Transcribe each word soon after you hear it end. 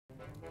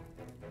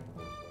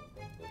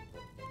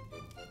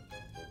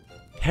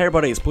Hey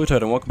everybody, it's Bluetoad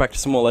and welcome back to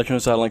some more Legend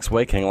of Zelda Link's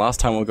Awakening. Last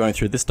time we were going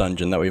through this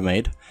dungeon that we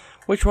made,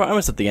 which we're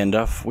almost at the end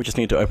of. We just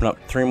need to open up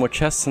 3 more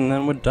chests and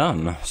then we're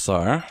done.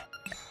 So,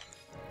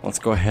 let's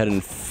go ahead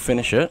and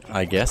finish it,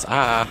 I guess.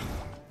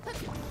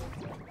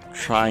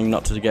 Trying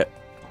not to get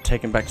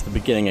taken back to the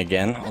beginning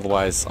again,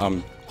 otherwise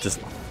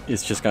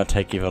it's just going to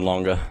take even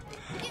longer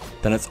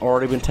than it's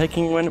already been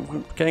taking when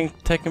we're getting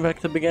taken back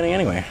to the beginning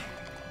anyway.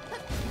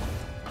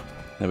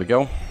 There we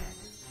go.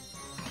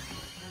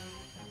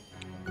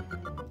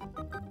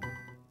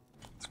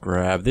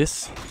 Grab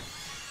this,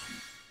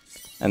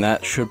 and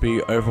that should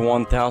be over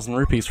 1,000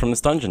 rupees from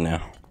this dungeon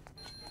now.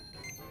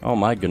 Oh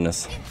my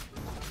goodness,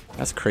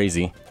 that's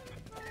crazy.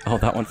 Oh,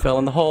 that one fell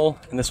in the hole,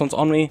 and this one's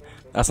on me.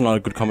 That's not a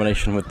good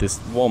combination with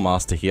this Wall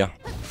Master here.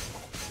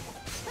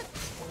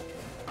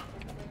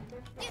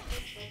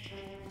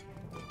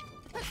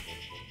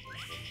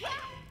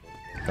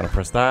 Gotta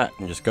press that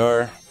and just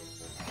go.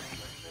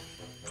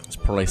 It's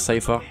probably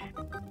safer.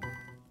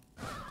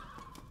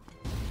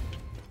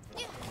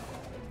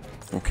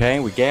 Okay,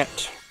 we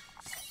get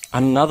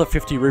another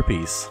 50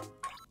 rupees.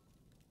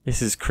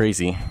 This is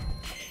crazy.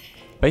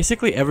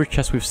 Basically, every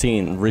chest we've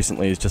seen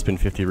recently has just been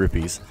 50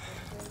 rupees.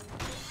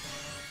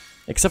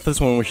 Except for this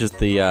one, which is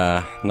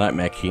the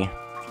Nightmare Key.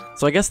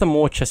 So I guess the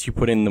more chests you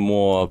put in, the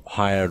more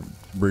higher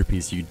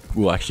rupees you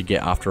will actually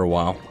get after a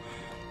while.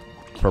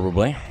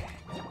 Probably.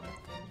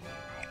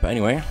 But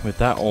anyway, with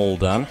that all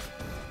done,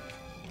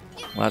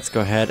 let's go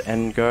ahead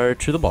and go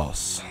to the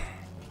boss.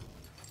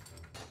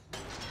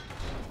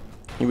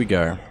 Here we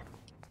go.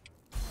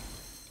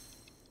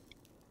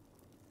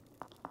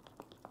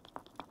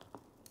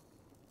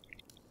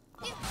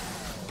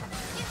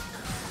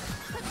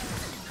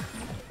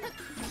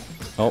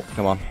 Oh,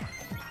 come on.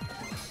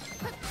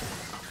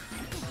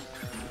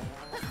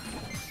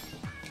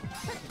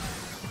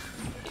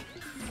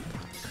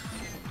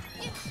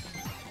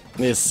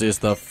 This is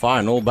the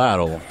final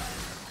battle.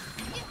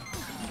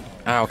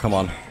 Ow, come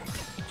on.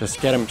 Just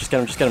get him, just get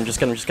him, just get him, just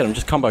get him, just get him,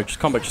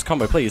 just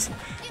combo, please.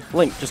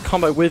 Link, just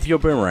combo with your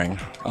boomerang.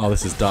 Oh,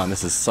 this is done.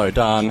 This is so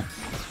done.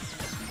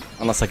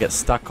 Unless I get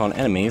stuck on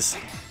enemies.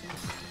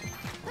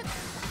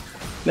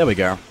 There we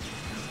go.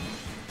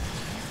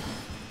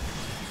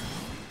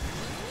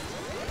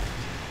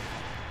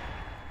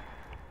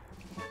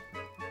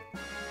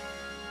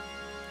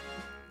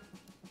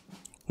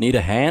 Need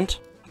a hand?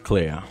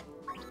 Clear.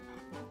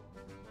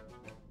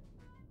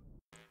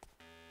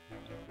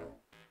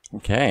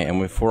 Okay,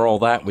 and for all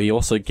that, we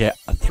also get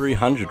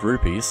 300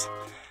 rupees.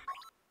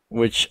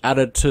 Which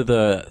added to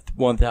the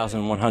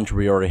 1,100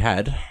 we already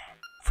had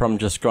from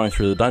just going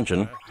through the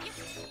dungeon.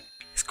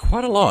 It's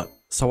quite a lot.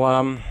 So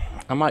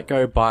I might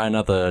go buy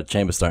another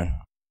chamber stone,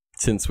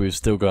 since we've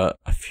still got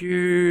a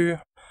few,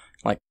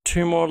 like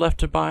 2 more left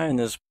to buy, and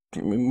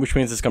which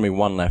means there's gonna be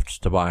 1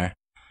 left to buy,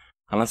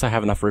 unless I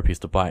have enough rupees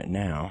to buy it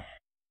now.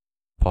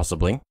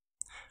 Possibly.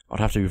 I'd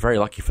have to be very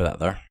lucky for that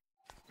though.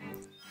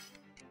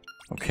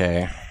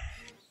 Okay.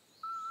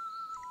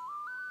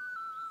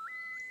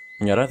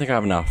 Yeah, I don't think I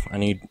have enough. I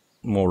need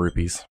more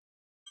rupees.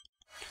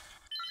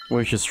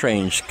 Which is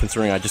strange,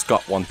 considering I just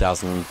got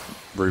 1,000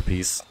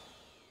 rupees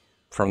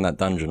from that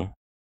dungeon.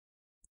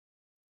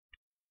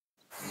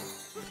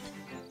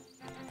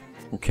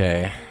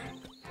 Okay.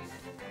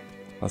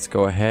 Let's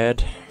go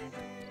ahead.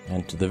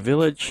 Enter the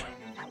village.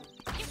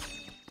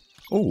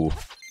 Ooh,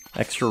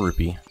 extra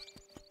rupee.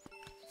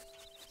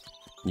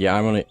 Yeah,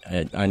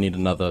 I need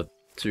another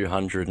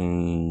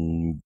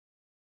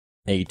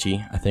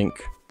 280, I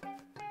think.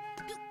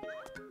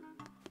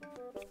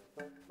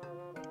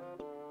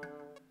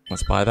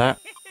 Let's buy that.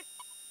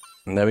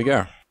 And there we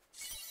go.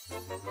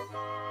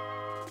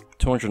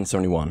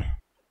 271.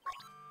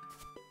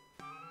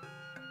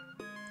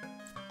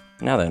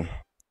 Now then,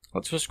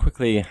 let's just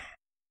quickly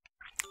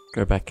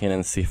go back in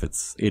and see if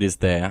it is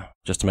there,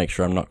 just to make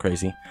sure I'm not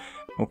crazy.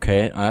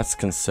 Okay, that's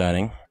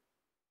concerning.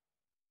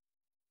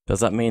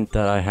 Does that mean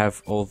that I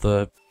have all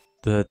the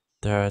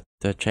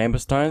chamber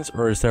stones,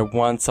 or is there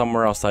one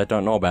somewhere else I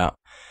don't know about?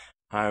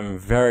 I'm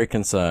very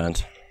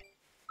concerned.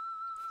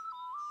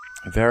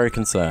 Very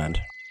concerned.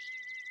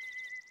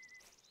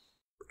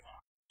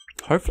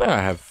 Hopefully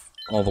I have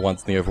all the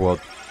ones in the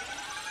overworld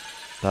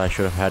that I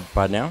should have had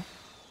by now.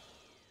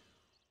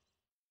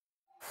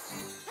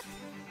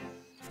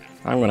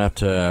 I'm gonna have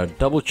to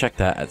double check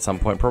that at some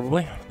point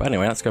probably. But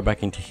anyway, let's go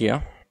back into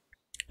here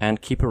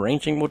and keep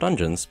arranging more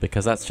dungeons,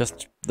 because that's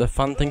just the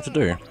fun thing to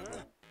do.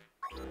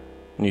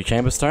 New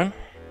chamber stone.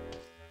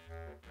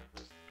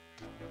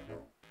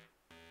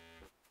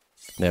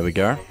 There we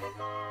go.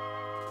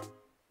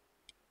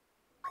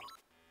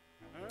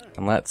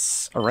 And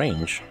let's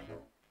arrange.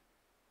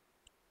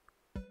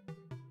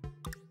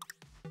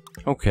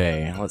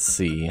 Okay, let's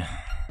see.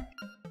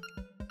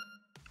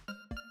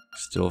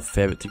 Still a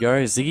fair bit to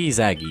go. Ziggy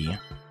Zaggy.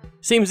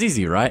 Seems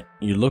easy, right?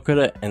 You look at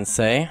it and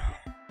say,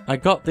 I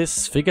got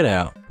this figured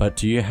out, but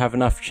do you have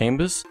enough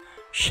chambers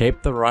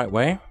shaped the right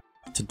way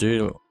to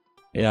do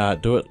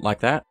it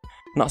like that?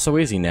 Not so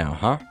easy now,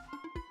 huh?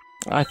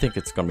 I think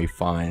it's gonna be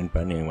fine,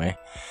 but anyway.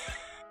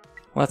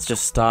 Let's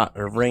just start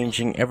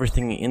arranging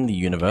everything in the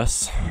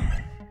universe.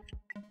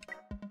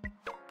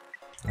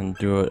 And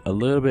do it a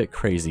little bit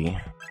crazy.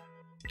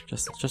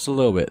 Just a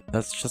little bit.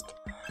 It's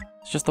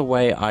just the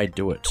way I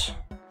do it.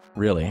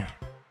 Really.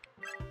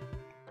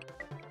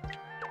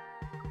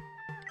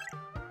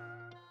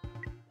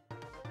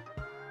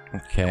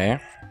 Okay.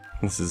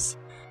 This is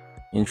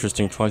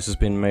interesting choices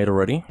being made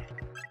already.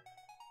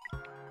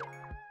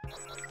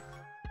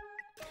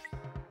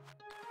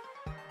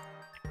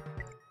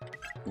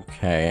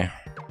 Okay.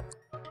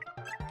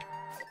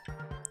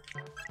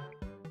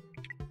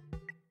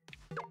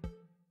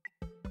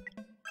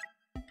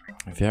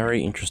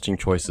 Very interesting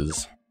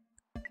choices.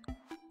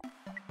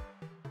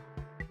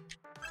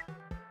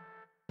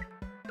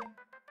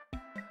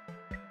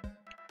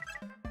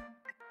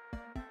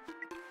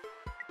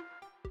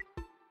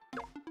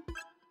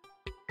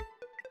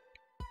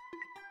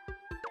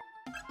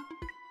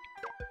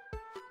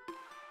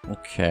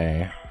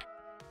 Okay.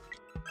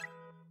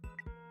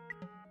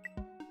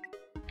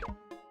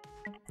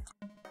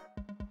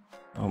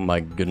 Oh my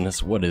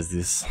goodness, what is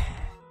this?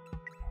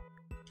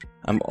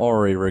 I'm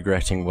already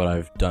regretting what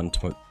I've done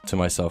to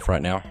myself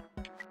right now.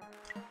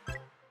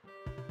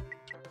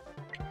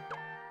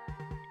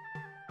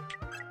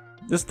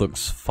 This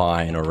looks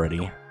fine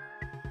already.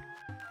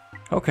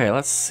 Okay,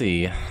 let's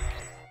see.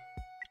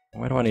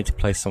 Where do I need to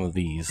place some of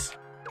these?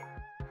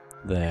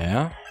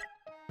 There.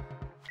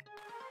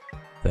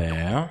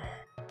 There.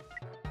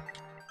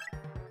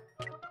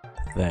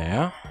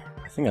 There.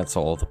 I think that's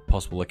all the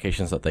possible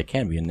locations that they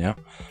can be in now.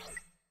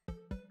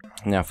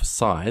 Now for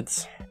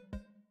sides.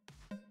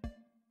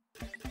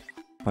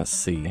 Let's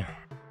see.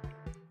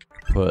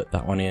 Put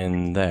that one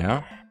in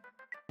there.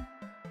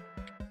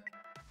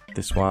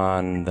 This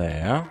one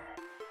there.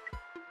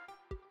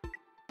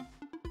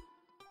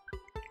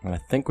 And I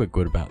think we're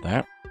good about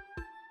that.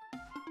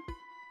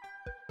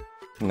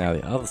 Now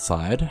the other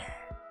side.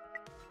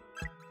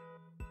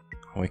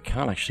 We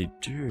can't actually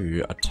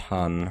do a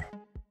ton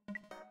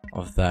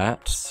of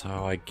that, so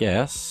I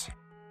guess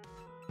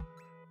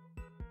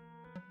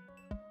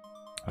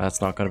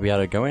that's not going to be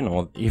able to go in,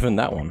 or even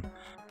that one.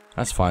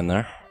 That's fine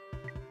there.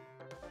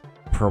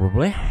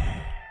 Probably.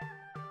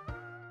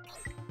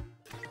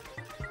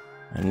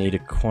 I need a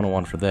corner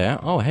one for there.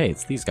 Oh hey,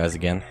 it's these guys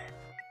again.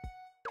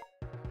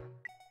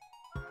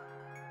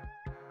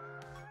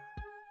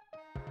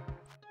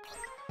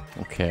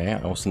 Okay,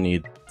 I also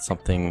need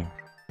something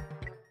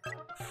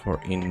for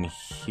in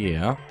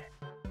here.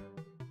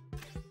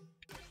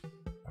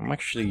 I might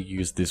actually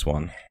use this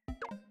one.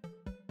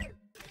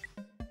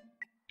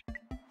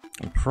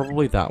 And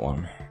probably that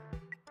one.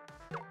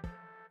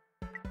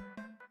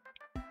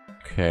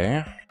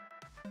 Okay.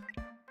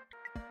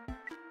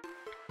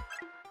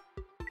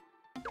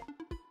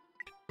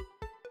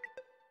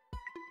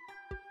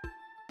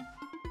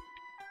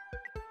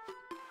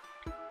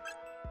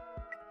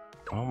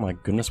 Oh my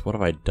goodness, what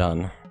have I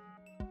done?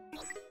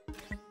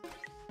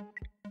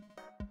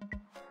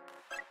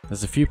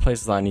 There's a few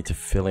places I need to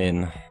fill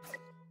in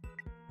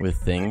with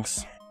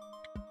things.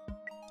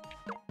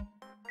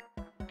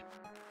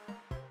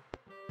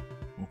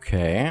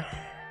 Okay.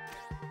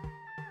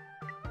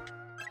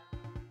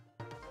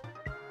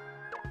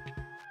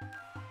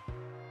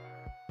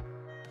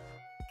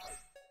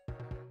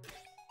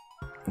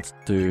 Let's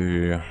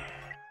do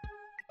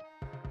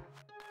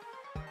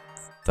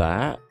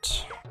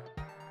that,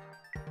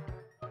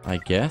 I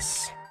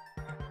guess.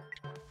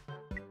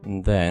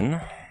 And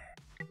then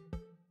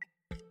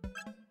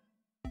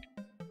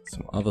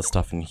some other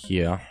stuff in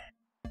here.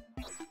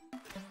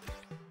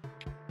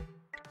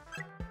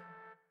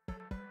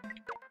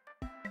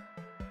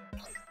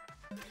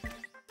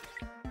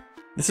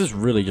 This is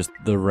really just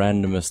the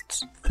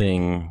randomest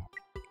thing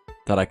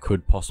that I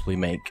could possibly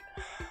make.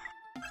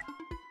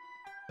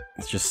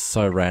 It's just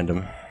so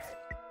random.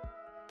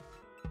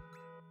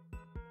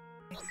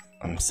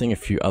 I'm seeing a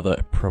few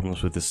other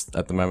problems with this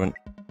at the moment.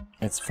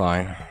 It's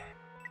fine.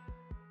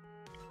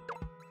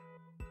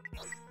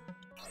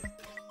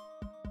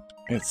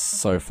 It's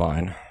so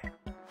fine.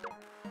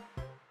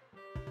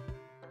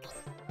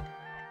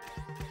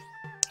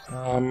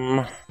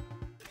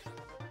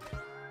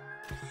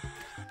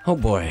 Oh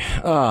boy.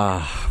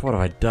 What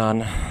have I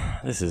done?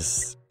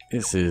 This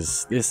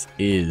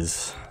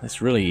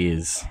really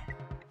is.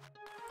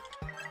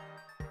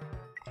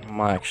 I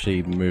might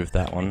actually move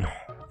that one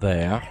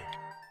there.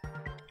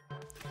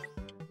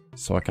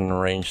 So I can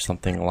arrange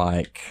something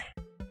like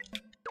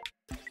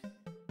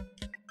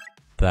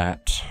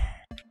that.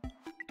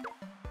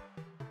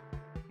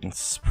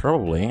 It's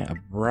probably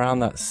around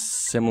that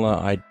similar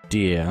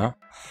idea.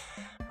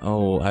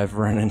 Oh, I've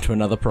run into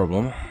another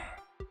problem.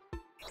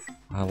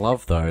 I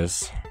love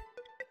those.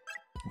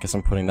 I guess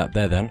I'm putting that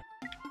there then.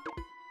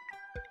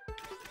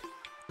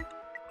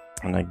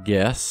 And I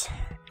guess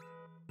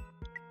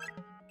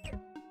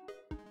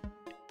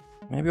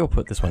maybe I'll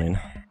put this one in.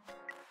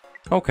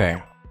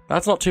 Okay,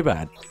 that's not too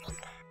bad.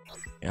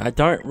 I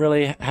don't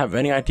really have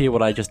any idea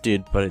what I just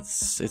did, but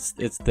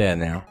it's there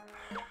now.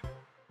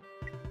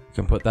 You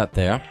can put that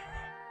there.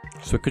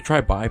 So we could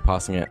try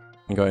bypassing it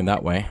and going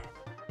that way.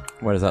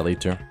 Where does that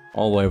lead to?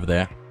 All the way over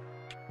there.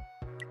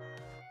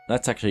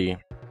 That's actually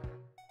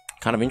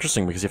kind of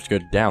interesting because you have to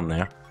go down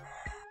there.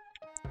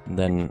 And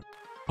then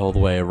all the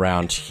way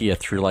around here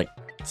through like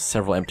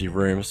several empty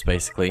rooms,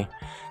 basically.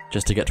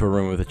 Just to get to a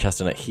room with a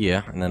chest in it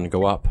here, and then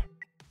go up.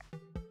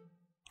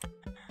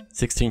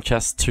 16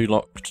 chests, 2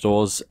 locked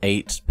doors,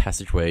 8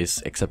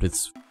 passageways, except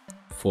it's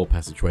 4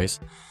 passageways.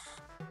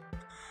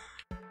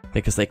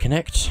 Because they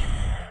connect.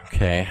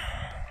 Okay,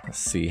 let's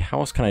see, how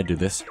else can I do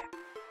this?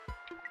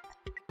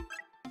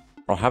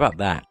 Oh, how about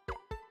that?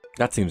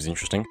 That seems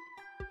interesting.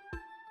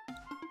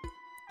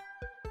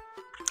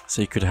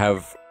 So you could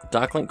have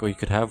Dark Link, or you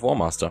could have War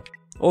Master.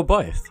 Or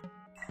both.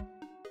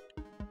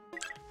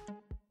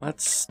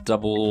 Let's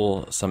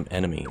double some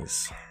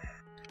enemies.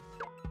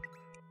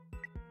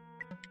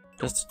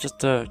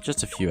 Just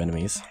a few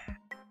enemies.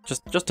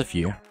 Just a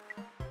few.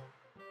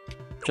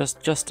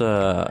 Just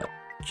a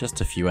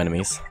few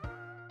enemies.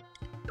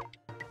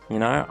 You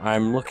know,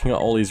 I'm looking at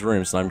all these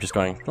rooms and I'm just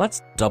going,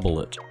 let's double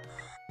it.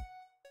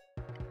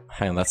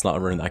 Hang on, that's not a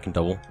room that I can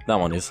double. That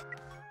one is.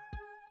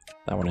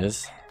 That one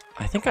is.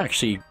 I think I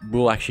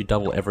will actually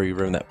double every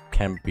room that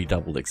can be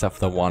doubled, except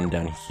for the one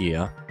down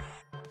here.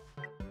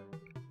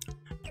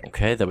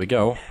 Okay, there we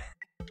go.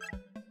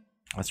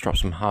 Let's drop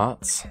some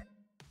hearts.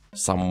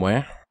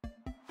 Somewhere.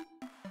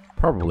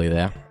 Probably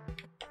there.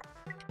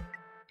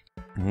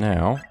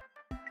 Now,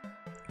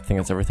 I think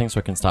that's everything, so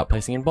I can start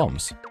placing in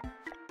bombs.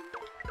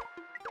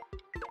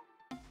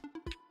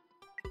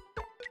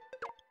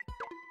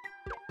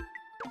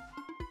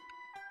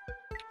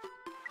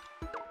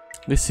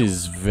 This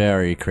is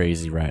very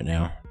crazy right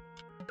now.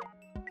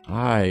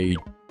 I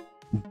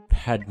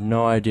had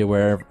no idea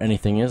where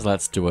anything is.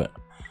 Let's do it.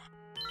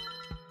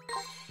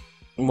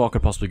 What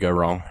could possibly go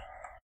wrong?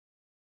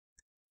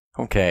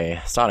 Okay,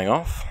 starting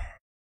off.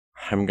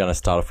 I'm gonna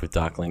start off with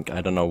Dark Link.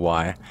 I don't know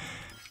why,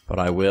 but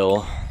I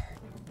will.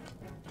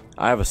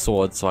 I have a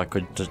sword, so I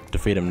could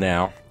defeat him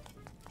now.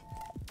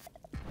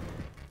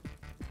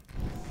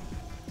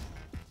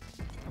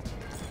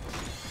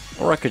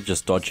 Or I could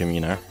just dodge him,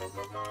 you know.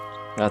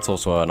 That's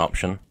also an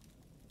option.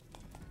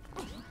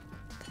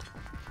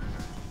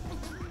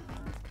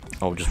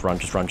 Oh, just run,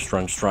 just run, just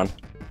run, just run.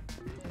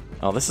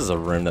 Oh, this is a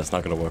room that's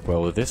not gonna work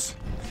well with this.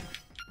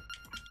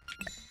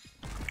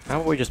 How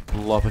about we just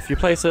blow up a few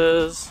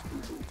places?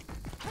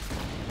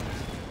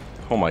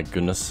 Oh my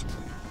goodness.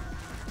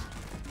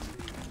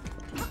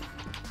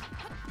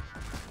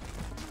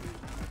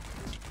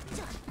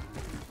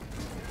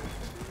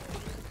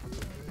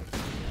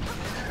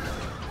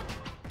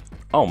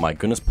 Oh my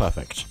goodness,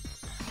 perfect.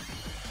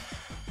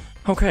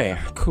 Okay,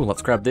 cool,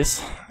 let's grab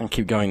this and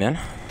keep going then.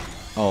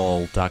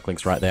 Oh, Dark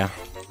Link's right there.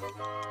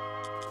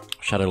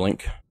 Shadow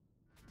Link.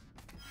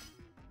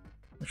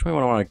 Which way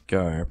would I want to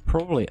go?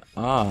 Probably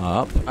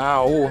up.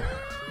 Ow!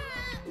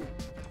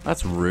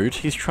 That's rude.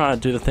 He's trying to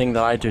do the thing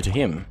that I do to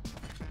him.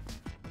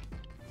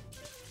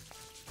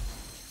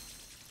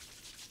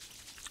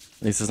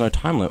 At least there's no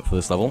time limit for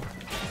this level.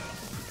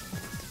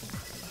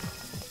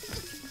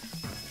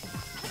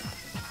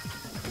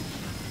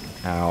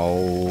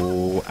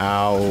 Ow.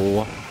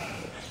 Ow.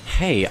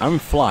 Hey, I'm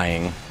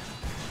flying.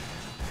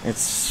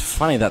 It's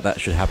funny that that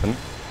should happen.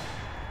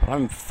 But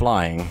I'm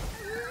flying.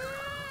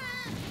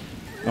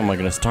 Oh my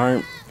goodness,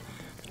 don't...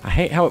 I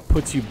hate how it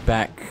puts you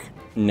back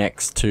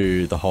next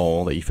to the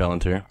hole that you fell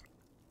into.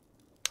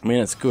 I mean,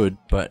 it's good,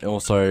 but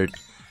also...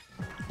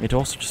 It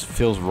also just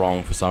feels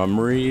wrong for some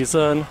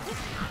reason.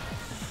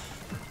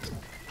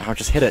 Oh,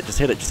 just hit it, just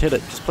hit it, just hit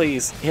it. Just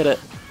please, hit it.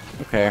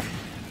 Okay.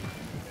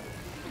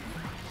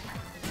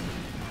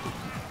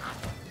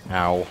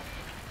 Ow.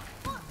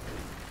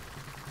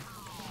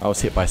 I was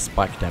hit by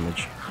spike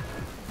damage.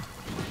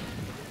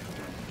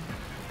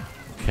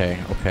 Okay,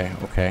 okay,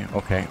 okay,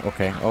 okay,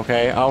 okay,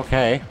 okay,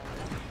 okay.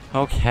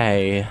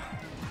 Okay.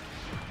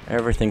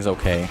 Everything's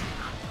okay.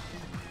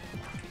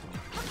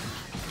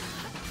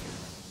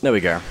 There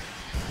we go.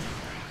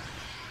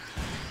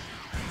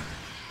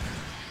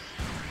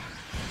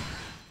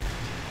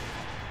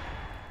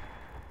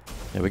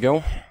 There we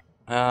go.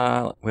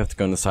 We have to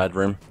go in the side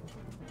room.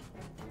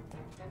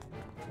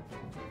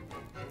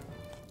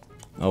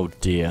 Oh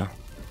dear.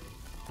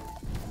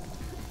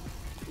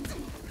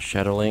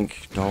 Shadow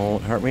Link,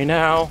 don't hurt me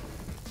now.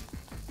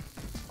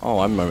 Oh,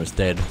 I'm almost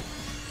dead.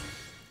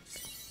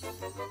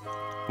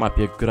 Might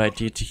be a good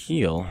idea to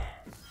heal.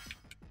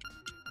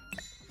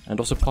 And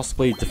also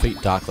possibly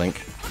defeat Dark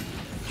Link.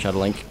 Shadow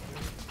Link.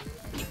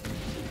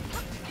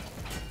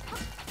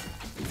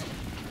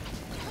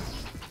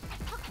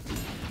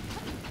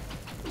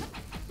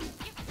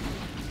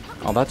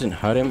 Oh, that didn't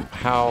hurt him?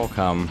 How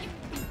come?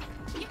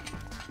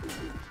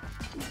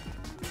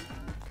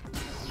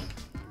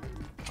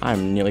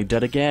 I'm nearly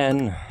dead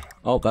again.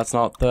 Oh, that's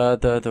not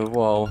the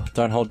wall.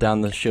 Don't hold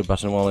down the shield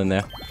button while in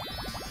there.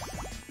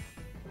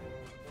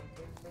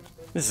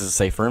 This is a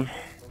safe room.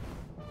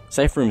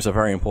 Safe rooms are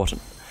very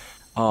important.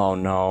 Oh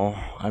no,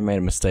 I made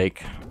a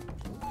mistake.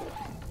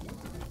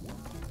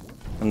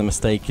 And the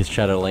mistake is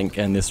Shadow Link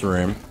and this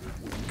room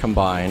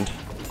combined.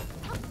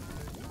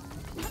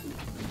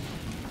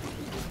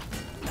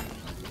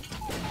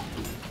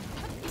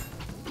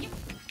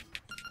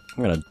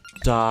 I'm gonna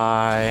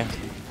die.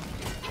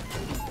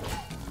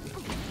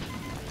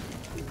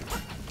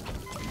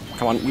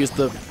 Come on, use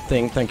the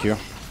thing, thank you.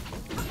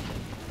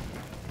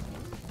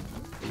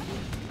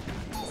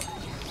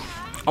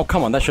 Oh,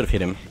 come on, that should have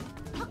hit him.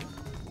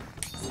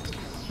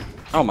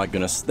 Oh my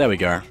goodness, there we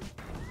go.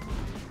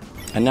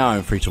 And now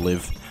I'm free to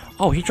live.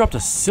 Oh, he dropped a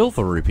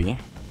silver rupee.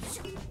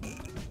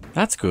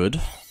 That's good.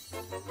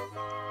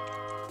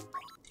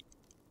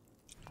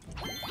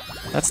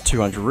 That's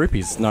 200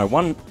 rupees. No,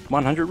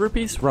 100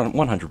 rupees?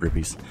 100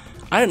 rupees.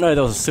 I didn't know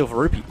there was a silver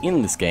rupee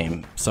in this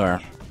game, so...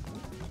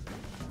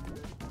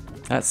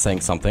 That's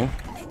saying something.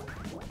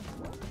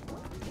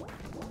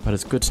 But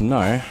it's good to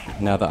know,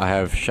 now that I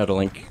have Shadow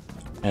Link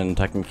and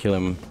I can kill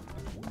him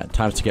at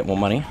times to get more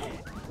money.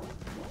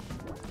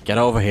 Get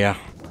over here.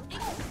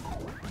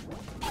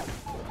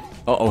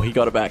 Uh-oh, he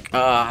got it back.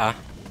 Ah!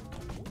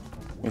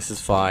 This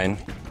is fine.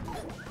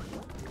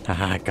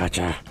 Haha,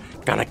 gotcha.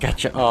 Gonna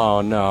get you.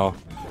 Oh, no.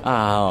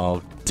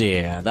 Oh,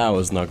 dear. That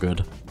was not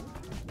good.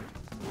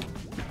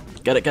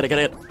 Get it, get it, get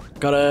it.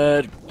 Got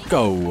it.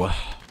 Go.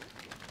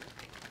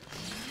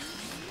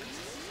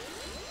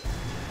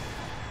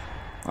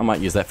 I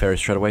might use that fairy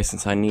straight away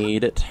since I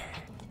need it.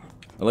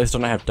 At least I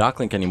don't have Dark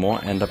Link anymore,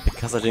 and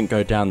because I didn't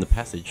go down the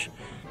passage,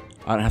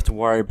 I don't have to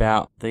worry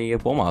about the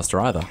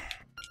Wallmaster either.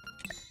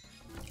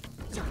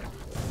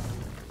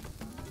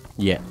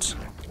 Yet.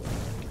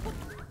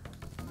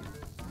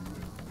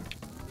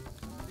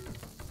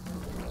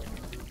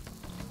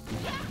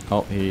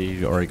 Oh,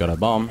 he already got a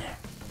bomb.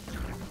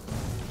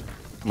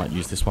 Might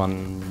use this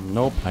one.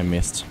 Nope, I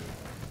missed.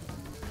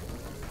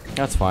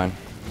 That's fine.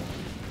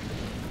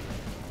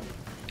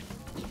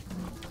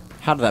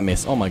 How did that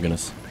miss? Oh my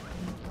goodness.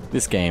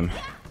 This game.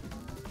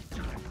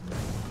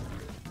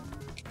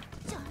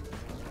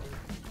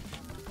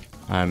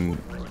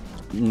 I'm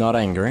not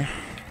angry.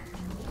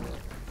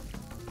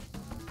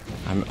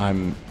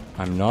 I'm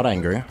not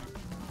angry.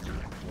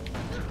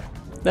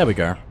 There we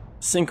go.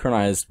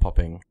 Synchronized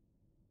popping.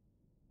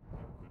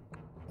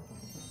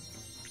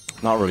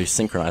 Not really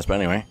synchronized, but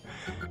anyway.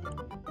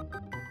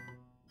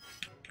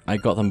 I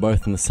got them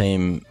both in the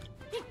same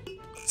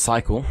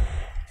cycle.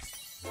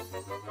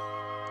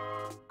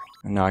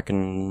 And now I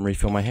can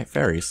refill my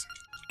fairies.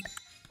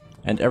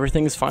 And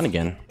everything's fine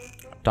again.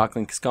 Dark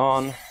Link's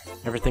gone.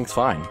 Everything's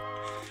fine.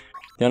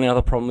 The only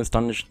other problem with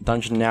this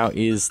dungeon now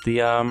is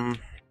the,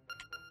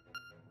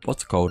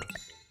 what's it called?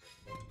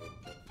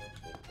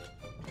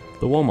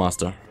 The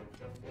Wallmaster.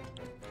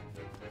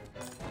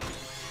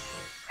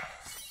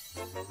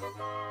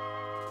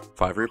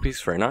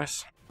 ₹5, very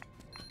nice.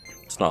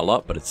 It's not a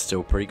lot, but it's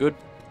still pretty good.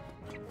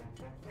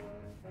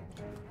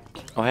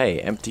 Oh hey,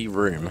 empty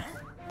room.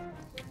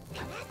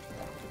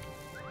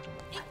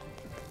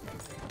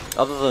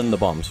 Other than the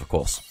bombs, of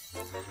course.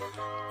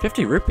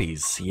 50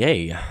 rupees,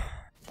 yay.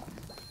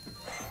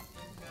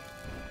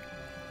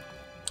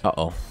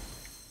 Uh-oh.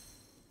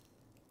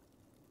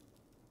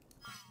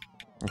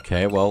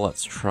 Okay, well,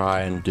 let's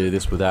try and do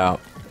this without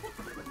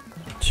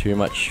too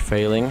much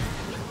failing.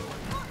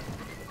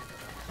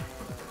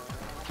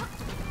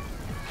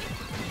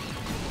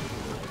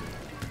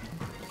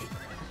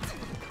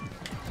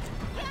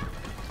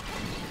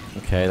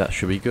 Okay, that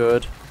should be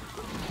good.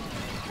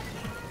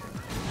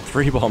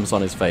 3 bombs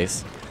on his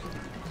face.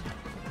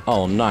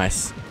 Oh,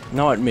 nice.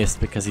 No, it missed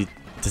because he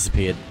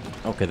disappeared.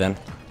 Okay, then.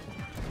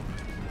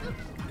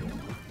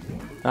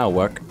 That'll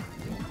work.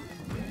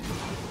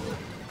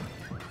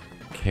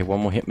 Okay,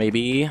 one more hit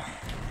maybe.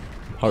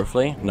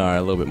 Hopefully. No,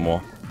 a little bit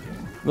more.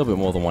 A little bit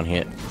more than one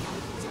hit.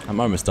 I'm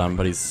almost done,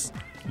 but he's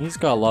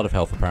got a lot of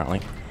health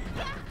apparently.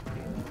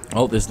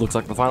 Oh, this looks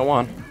like the final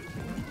one.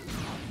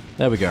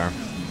 There we go.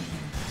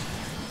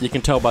 You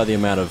can tell by the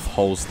amount of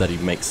holes that he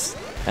makes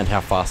and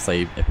how fast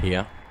they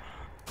appear.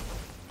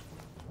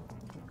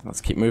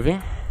 Let's keep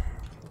moving.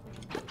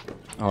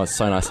 Oh, it's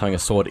so nice having a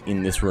sword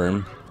in this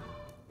room.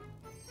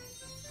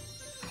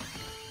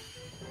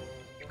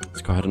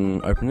 Let's go ahead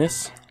and open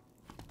this.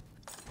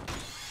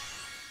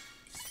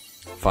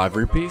 5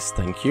 rupees,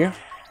 thank you.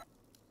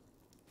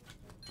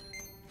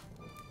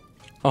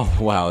 Oh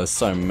wow, there's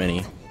so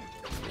many.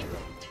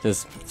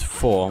 There's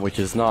 4, which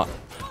is not...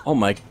 Oh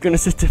my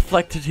goodness, it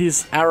deflected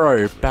his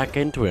arrow back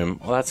into him.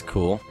 Well, that's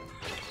cool.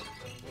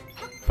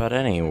 But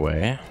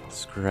anyway,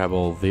 let's grab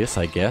all this,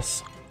 I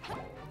guess.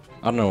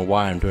 I don't know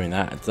why I'm doing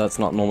that. That's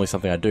not normally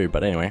something I do,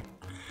 but anyway.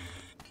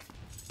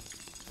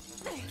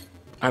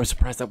 I'm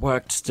surprised that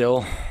worked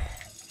still.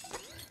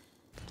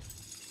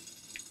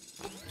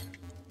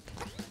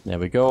 There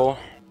we go.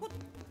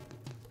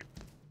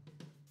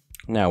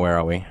 Now where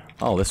are we?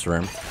 Oh, this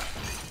room.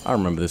 I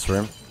remember this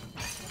room.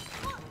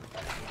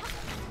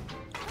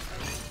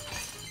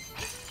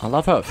 I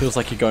love how it feels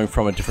like you're going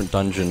from a different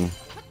dungeon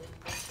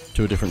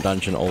to a different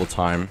dungeon all the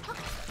time,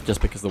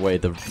 just because the way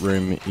the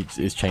room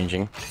is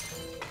changing.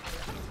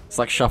 It's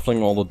like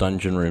shuffling all the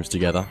dungeon rooms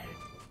together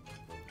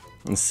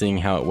and seeing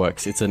how it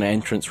works. It's an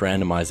entrance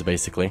randomizer,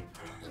 basically,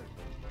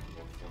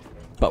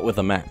 but with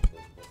a map.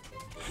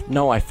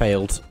 No, I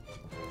failed.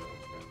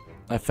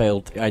 I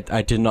failed.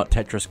 I did not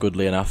Tetris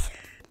goodly enough.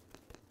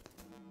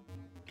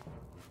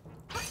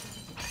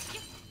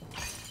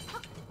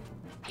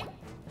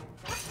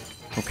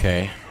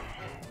 Okay.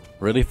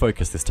 Really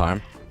focus this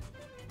time.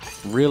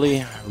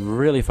 Really,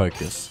 really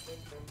focus.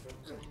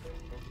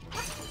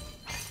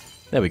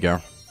 There we go.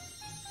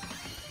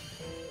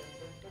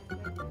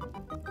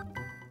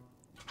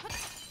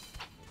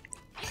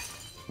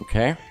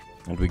 Okay,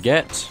 and we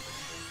get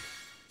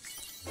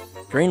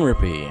green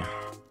rupee.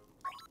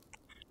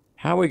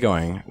 How are we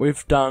going?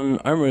 We've done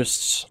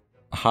almost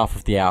half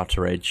of the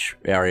outer edge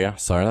area,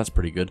 so that's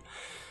pretty good.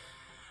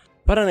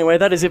 But anyway,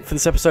 that is it for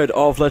this episode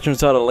of Legend of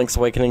Zelda Link's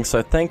Awakening,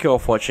 so thank you all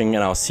for watching,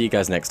 and I'll see you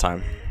guys next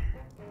time.